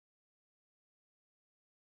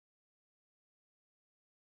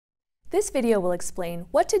This video will explain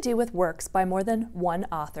what to do with works by more than one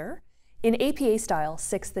author in APA Style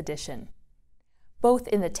 6th edition, both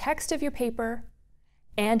in the text of your paper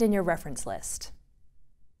and in your reference list.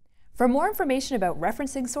 For more information about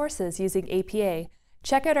referencing sources using APA,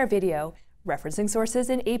 check out our video, Referencing Sources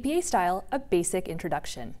in APA Style, A Basic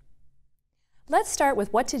Introduction. Let's start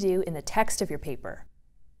with what to do in the text of your paper.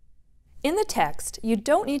 In the text, you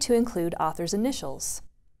don't need to include authors' initials.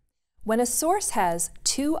 When a source has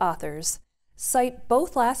two authors, cite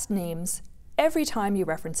both last names every time you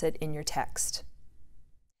reference it in your text.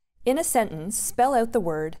 In a sentence, spell out the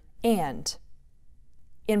word "and."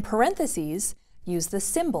 In parentheses, use the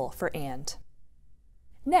symbol for "and."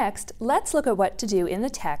 Next, let's look at what to do in the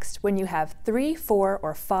text when you have 3, 4,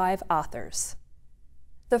 or 5 authors.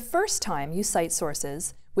 The first time you cite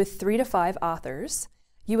sources with 3 to 5 authors,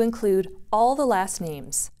 you include all the last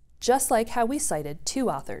names, just like how we cited 2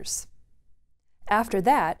 authors. After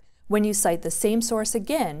that, when you cite the same source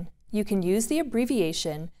again, you can use the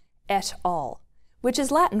abbreviation et al., which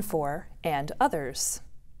is Latin for "and others."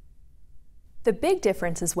 The big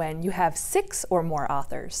difference is when you have 6 or more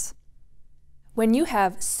authors. When you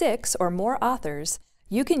have 6 or more authors,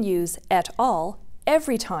 you can use et al.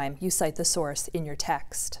 Every time you cite the source in your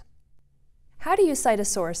text. How do you cite a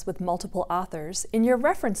source with multiple authors in your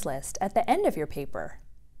reference list at the end of your paper?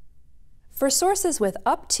 For sources with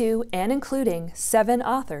up to and including 7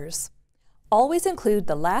 authors, always include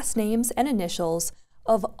the last names and initials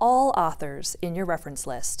of all authors in your reference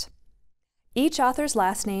list. Each author's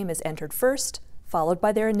last name is entered first, followed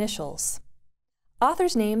by their initials.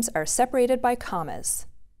 Authors' names are separated by commas.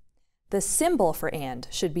 The symbol for "and"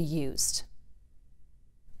 should be used.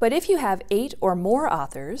 But if you have 8 or more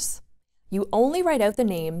authors, you only write out the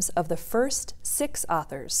names of the first 6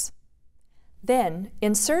 authors. Then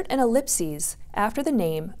insert an ellipses after the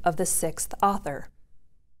name of the 6th author.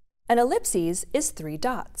 An ellipses is 3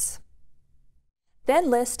 dots.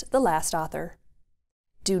 Then list the last author.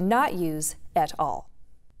 Do not use et al.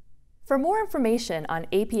 For more information on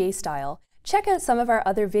APA Style, check out some of our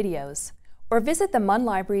other videos, or visit the Munn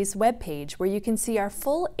Library's webpage where you can see our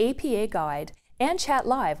full APA guide and chat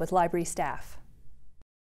live with library staff.